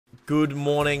Good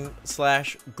morning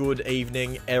 / good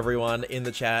evening, everyone in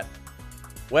the chat.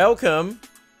 Welcome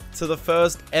to the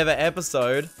first ever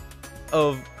episode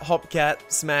of HopCat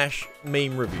Smash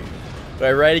Meme Review.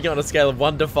 We're rating it on a scale of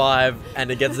 1 to 5,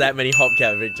 and it gets that many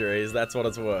HopCat victories. That's what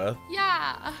it's worth.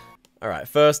 Yeah. Alright,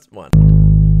 first one.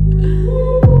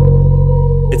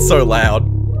 It's so loud.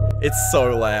 It's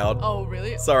so loud. Oh,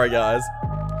 really? Sorry, guys.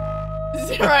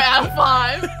 0 out of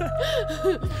 5.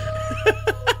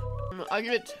 I'll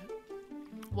give it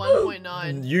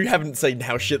 1.9. You haven't seen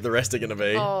how shit the rest are gonna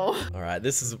be. Oh. Alright,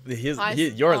 this is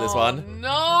you're in this one.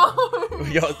 No.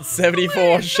 We got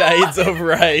 74 shades of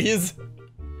Rays.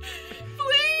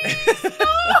 Please.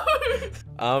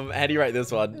 No. How do you rate this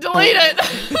one? Delete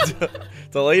it.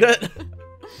 Delete it?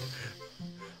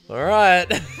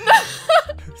 Alright.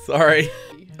 Sorry.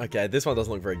 Okay, this one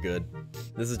doesn't look very good.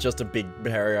 This is just a big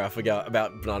barrier I forgot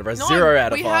about Banana Bread. No, 0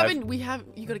 out of 5. We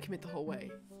haven't, you gotta commit the whole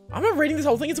way. I'm not reading this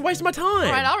whole thing, it's a waste of my time.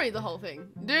 Alright, I'll read the whole thing.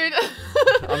 Dude.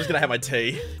 I'm just gonna have my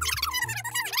tea.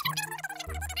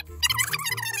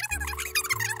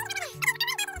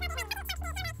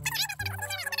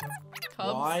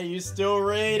 Cubs. Why are you still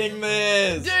reading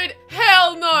this? Dude,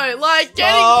 hell no. Like,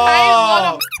 getting paid a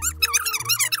lot of...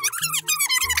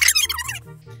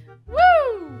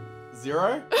 Woo!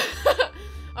 0?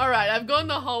 Alright, I've gone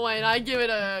the whole way and I give it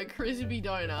a crispy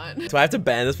donut. Do I have to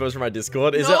ban this person from my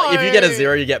Discord? Is No. it if you get a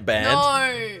 0, you get banned?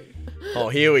 No. Oh,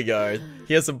 here we go.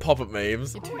 Here's some pop-up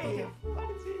memes. You're too eager.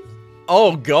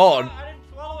 Oh god. I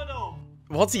didn't swallow it all.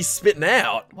 What's he spitting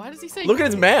out? Why does he say... Look at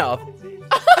his mouth.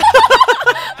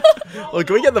 Look,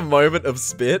 can we get the moment of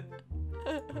spit?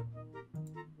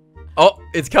 Oh,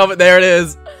 it's coming. There it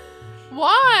is.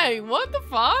 Why? What the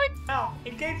fuck? Ow,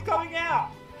 it keeps coming out.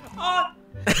 Oh,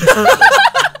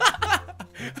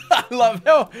 I love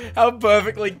how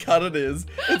perfectly cut it is.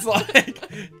 It's like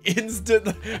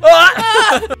instant.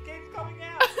 Ah! it keeps coming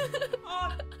out.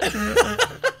 Oh.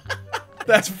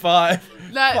 That's 5.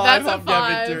 That's a HopCat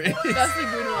 5. victories. That's a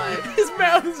good one. His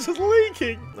mouth is just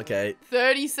leaking. Okay,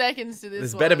 30 seconds to this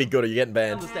this one. better be good or you're getting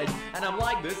banned. On the stage, and I'm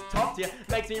like this, top tier,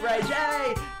 makes me rage,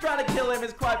 hey! Trying to kill him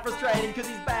is quite frustrating, cause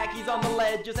he's back, he's on the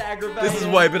ledge, just aggravating. This is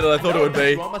way better than I thought it would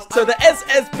be. So the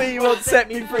SSB won't set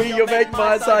me free, you'll make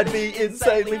my side be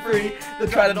insanely free. They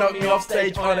try to knock me off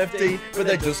stage on FD, but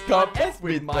they just can't F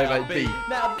with my mate B.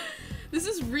 Now, This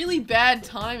is really bad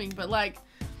timing, but like,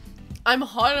 I'm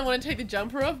hot and I want to take the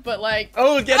jumper off, but like...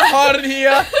 Oh, it's getting hot in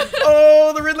here.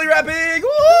 Oh, the Ridley rapping.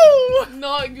 Woo!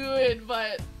 Not good,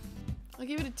 but I'll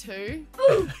give it a 2.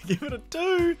 Give it a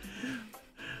 2.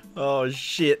 Oh,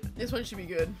 shit. This one should be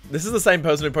good. This is the same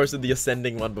person who posted the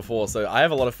ascending one before, so I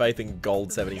have a lot of faith in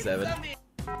Gold 77.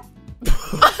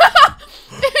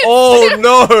 Oh,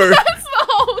 no. That's the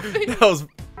whole thing. That was...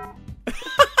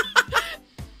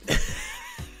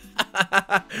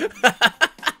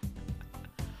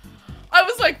 I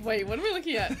was like, wait, what am I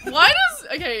looking at? Why does...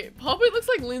 Okay, Poppet looks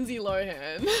like Lindsay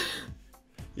Lohan.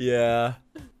 Yeah.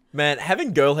 Man,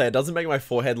 having girl hair doesn't make my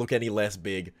forehead look any less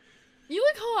big. You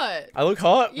look hot. I look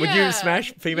hot? Would you Yeah.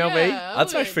 smash female me? Yeah, I I'd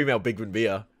smash would. female Big Win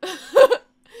Beer.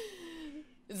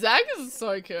 Zach is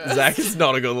so cursed. Zach is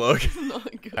not a good look.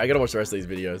 Not good. I gotta watch the rest of these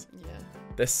videos. Yeah.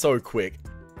 They're so quick.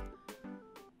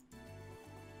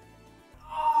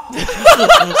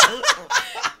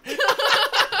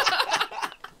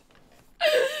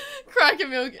 Cracker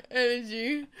milk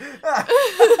energy.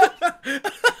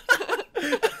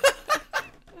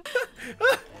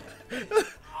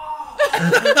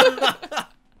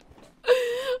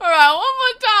 Alright, one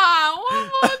more time. One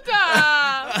more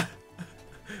time.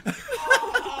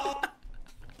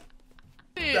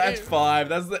 That's 5.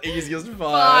 That's the easiest 5.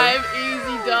 5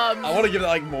 easy dubs. I want to give it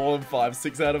like more than 5.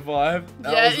 6 out of 5.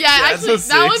 That Yeah, was- actually, that's a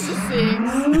that was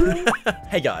 6. a 6.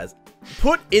 Hey guys,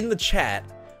 put in the chat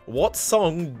what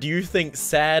song do you think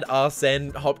Sad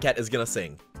Arsene HopCat is gonna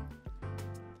sing?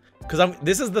 Because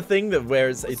this is the thing that where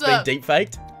it's been deep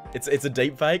faked. It's a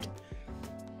deep fake.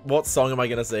 What song am I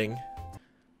gonna sing?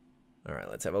 All right,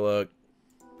 let's have a look.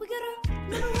 We got a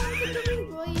number 1 victory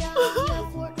royale.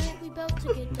 Yeah, Fortnite, we about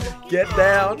to get down. Get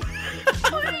down.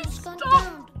 My friend's gone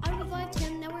down. I revived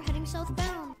him, now we're heading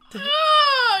southbound.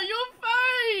 Ah, your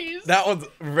face. That one's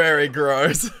very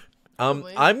gross.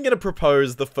 Probably. I'm gonna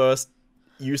propose the first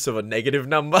use of a negative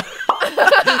number.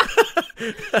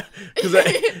 Because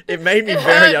it made me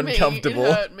very uncomfortable.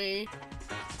 It hurt me.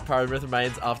 Pyramid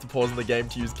remains after pausing the game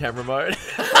to use camera mode.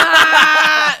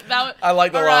 Ah, that was, I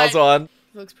like the alright. last one.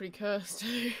 He looks pretty cursed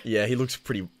too. Yeah, he looks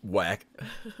pretty whack.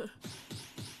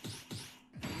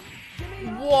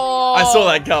 Whoa. I saw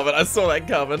that coming. I saw that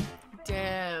coming.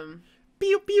 Damn.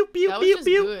 Pew pew pew That was pew just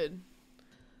pew. good.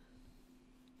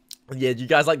 Yeah, you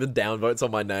guys like the downvotes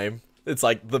on my name? It's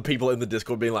like the people in the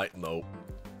Discord being like, nope.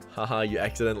 Haha, you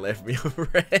accidentally left me on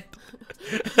red.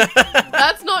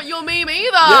 That's not your meme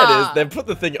either. Yeah, it is. They put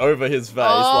the thing over his face.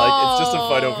 Like, it's just a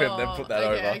photo of him, then put that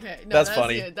over. Okay. No, that's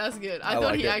funny. Good. That's good. I thought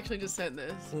like he it. actually just sent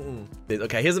this.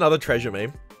 Okay, here's another treasure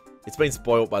meme. It's been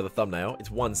spoiled by the thumbnail.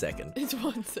 It's 1 second. It's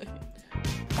 1 second.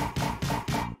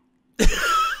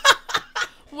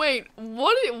 Wait,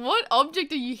 what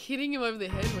object are you hitting him over the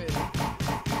head with?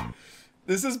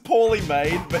 This is poorly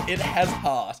made, but it has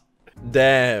heart.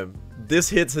 Damn. This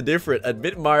hits are different.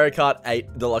 Admit Mario Kart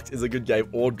 8 Deluxe is a good game,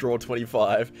 or draw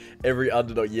 25. Every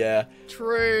underdog, yeah.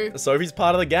 True. Sophie's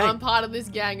part of the gang. I'm part of this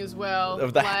gang as well.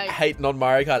 Of the hate non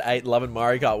Mario Kart 8, loving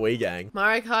Mario Kart Wii gang.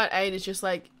 Mario Kart 8 is just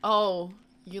like, oh,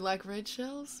 you like red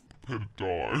shells?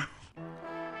 Die.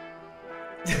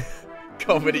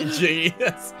 Comedy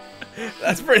genius.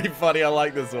 That's pretty funny. I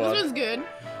like this one. This one's good.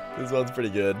 This one's pretty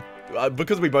good.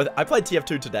 Because I played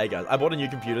TF2 today, guys. I bought a new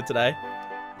computer today.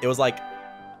 It was like,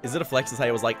 is it a flex to say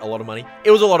it was like a lot of money?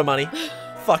 It was a lot of money.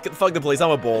 Fuck the police.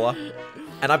 I'm a baller.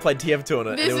 And I played TF2 on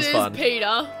it. This and it was is fun. Peter.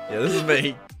 Yeah, this is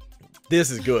me.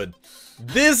 This is good.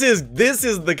 This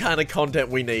is the kind of content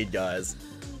we need, guys.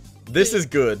 This is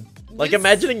good. Like,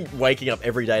 imagining waking up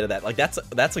every day to that. Like, that's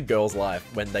a girl's life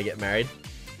when they get married.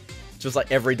 Just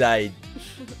like every day.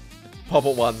 Pop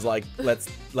at one's like, let's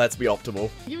be optimal.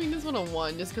 I'm giving this one a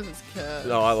 1 just because it's curved.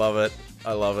 No, I love it.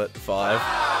 I love it. 5.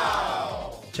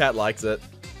 Wow. Chat likes it.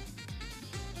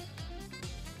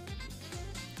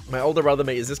 My older brother,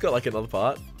 mate, has this got like another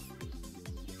part?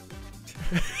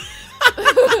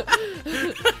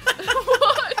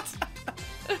 What?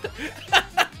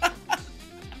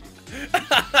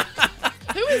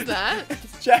 Who is that?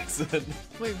 It's Jackson.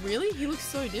 Wait, really? He looks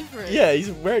so different. Yeah,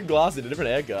 he's wearing glasses and a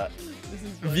different haircut. This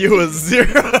is funny. Viewers 0.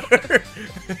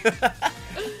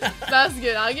 That's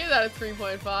good. I'll give that a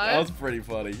 3.5. That was pretty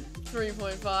funny.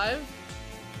 3.5.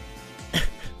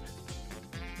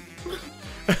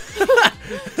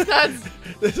 That's.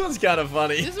 This one's kind of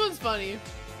funny. This one's funny.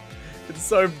 It's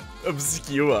so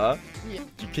obscure. Yeah.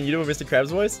 Can you do a Mr. Krabs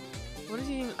voice? What is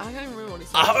he? I can't even remember what he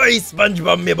said. Ahoy,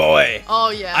 SpongeBob, me boy!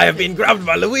 Oh yeah. I have been grabbed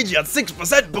by Luigi at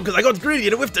 6% because I got greedy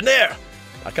and whiffed an air.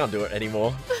 I can't do it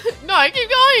anymore. No, keep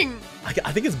going.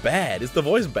 I think it's bad. Is the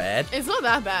voice bad? It's not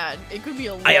that bad. It could be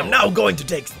a lot. I am now going to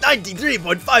take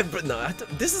 93.5%. No,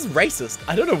 this is racist.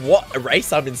 I don't know what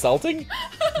race I'm insulting,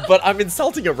 but I'm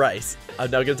insulting a race. I'm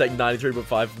now going to take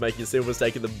 93.5 for making a simple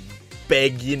mistake in the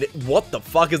begin. What the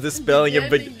fuck is this spelling of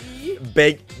beginning?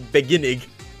 Beginning.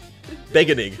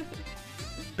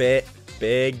 You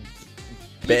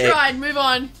tried. Move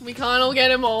on. We can't all get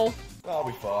them all. I'll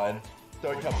be fine.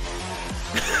 Don't come.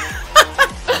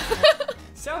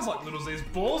 Sounds like Little Z's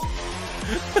balls.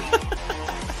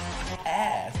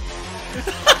 Ass.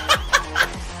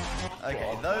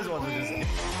 Okay, those ones are just...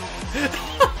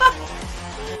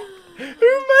 Who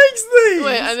makes these?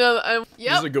 Wait, another. This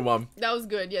Yep. is a good one. That was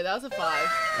good. Yeah, that was a 5.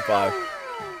 5.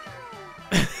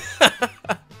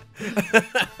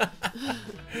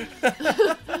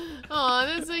 Oh,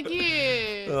 that's so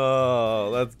cute.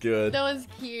 Oh, that's good. That was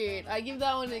cute. I give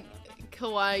that one a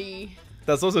kawaii.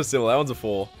 That's also similar. That one's a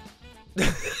 4. This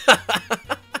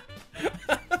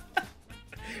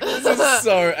is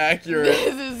so accurate.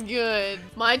 This is good.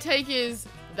 My take is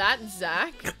that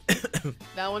Zach.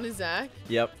 That one is Zach.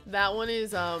 Yep. That one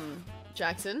is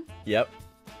Jackson. Yep.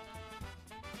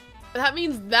 That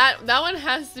means that one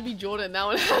has to be Jordan. That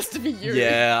one has to be Yuri.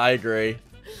 Yeah, I agree.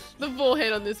 The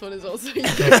forehead on this one is also you.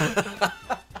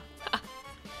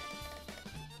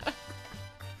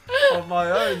 On my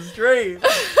own stream.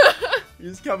 You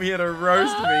just come here to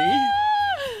roast me.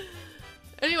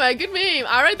 Anyway, good meme.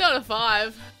 I rate that a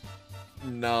 5.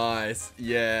 Nice.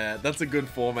 Yeah, that's a good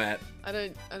format. I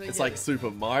don't It's get like it. Super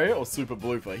Mario or Super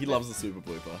Blooper. He loves the Super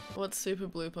Blooper. What's super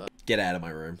blooper? Get out of my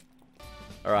room.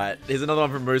 Alright, here's another one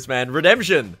from Moose Man.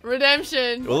 Redemption.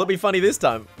 Redemption. Will it be funny this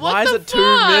time? What Why is the it 2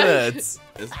 fuck? minutes?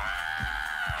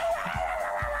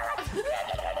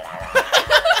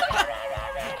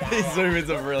 These zoom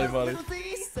ins are really funny.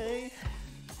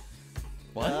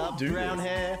 Why do you do brown this?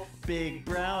 hair, big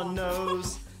brown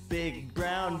nose, big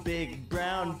brown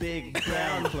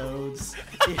clothes.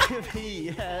 If he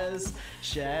has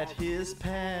shat his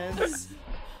pants.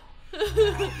 I'm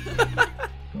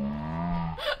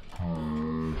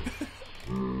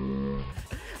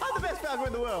the best falcon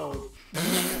in the world.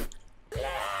 I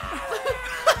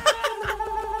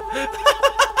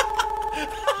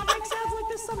make sounds like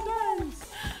this sometimes.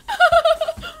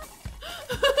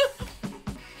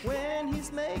 When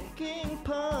he's making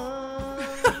puns.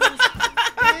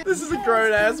 This is a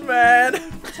grown ass man.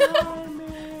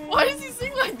 Why does he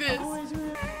sing like this?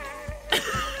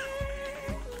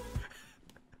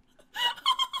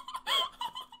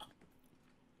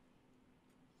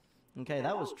 Okay,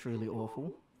 that was truly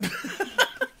awful.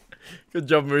 Good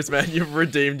job, Moose Man. You've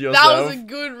redeemed That yourself. was a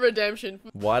good redemption.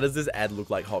 Why does this ad look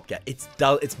like HopCat?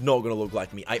 It's not gonna look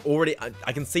like me. I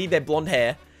can see their blonde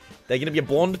hair. They're gonna be a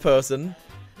blonde person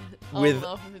with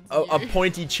I'll laugh if it's a you.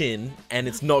 pointy chin, and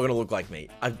it's not gonna look like me.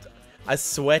 I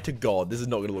swear to God, this is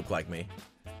not gonna look like me.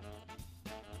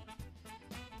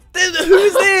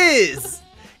 Who's this?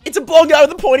 It's a blonde guy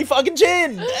with a pointy fucking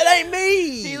chin. It ain't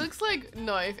me. He looks like,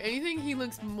 no, if anything, he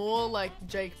looks more like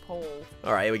Jake Paul.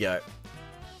 All right, here we go.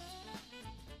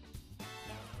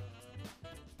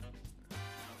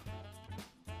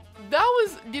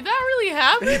 Did that really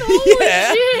happen? Holy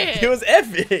Yeah, shit. it was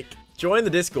epic. Join the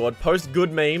Discord, post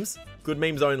good memes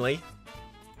only,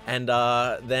 and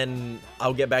then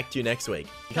I'll get back to you next week.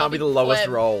 You can't be the lowest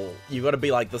pleb. roll. You got to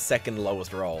be like the second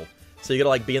lowest roll. So you got to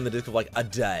like be in the Discord for like a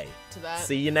day. To that.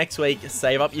 See you next week.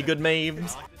 Save up your good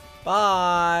memes.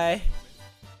 Bye.